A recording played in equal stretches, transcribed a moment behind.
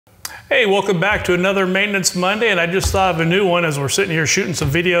Hey, welcome back to another Maintenance Monday, and I just thought of a new one as we're sitting here shooting some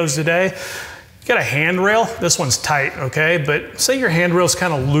videos today. You got a handrail. This one's tight, okay? But say your handrail's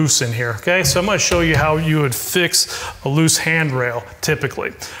kind of loose in here, okay? So I'm gonna show you how you would fix a loose handrail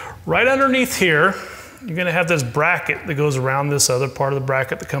typically. Right underneath here, you're gonna have this bracket that goes around this other part of the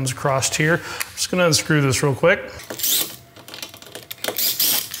bracket that comes across here. I'm just gonna unscrew this real quick.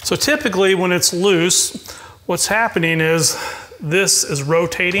 So typically when it's loose, what's happening is this is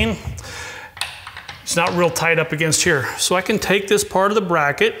rotating. It's not real tight up against here. So I can take this part of the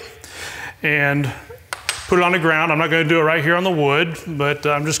bracket and put it on the ground. I'm not gonna do it right here on the wood, but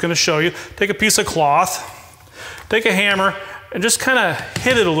I'm just gonna show you. Take a piece of cloth, take a hammer, and just kind of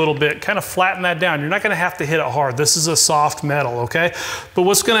hit it a little bit, kind of flatten that down. You're not gonna have to hit it hard. This is a soft metal, okay? But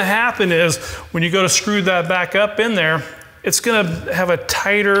what's gonna happen is when you go to screw that back up in there, it's gonna have a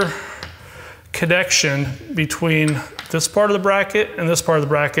tighter connection between this part of the bracket and this part of the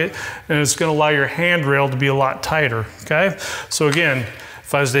bracket, and it's gonna allow your handrail to be a lot tighter, okay? So again,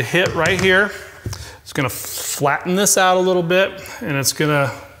 if I was to hit right here, it's gonna flatten this out a little bit, and it's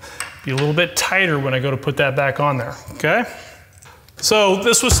gonna be a little bit tighter when I go to put that back on there, okay? So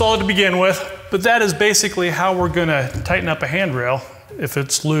this was solid to begin with, but that is basically how we're gonna tighten up a handrail if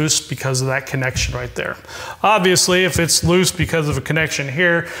it's loose because of that connection right there. Obviously, if it's loose because of a connection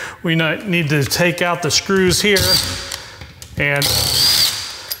here, we need to take out the screws here and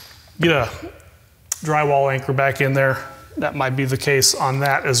get a drywall anchor back in there. That might be the case on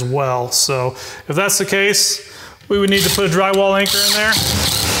that as well. So if that's the case, we would need to put a drywall anchor in there.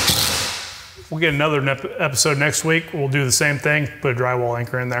 We'll get another episode next week. We'll do the same thing, put a drywall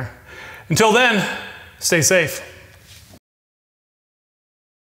anchor in there. Until then, stay safe.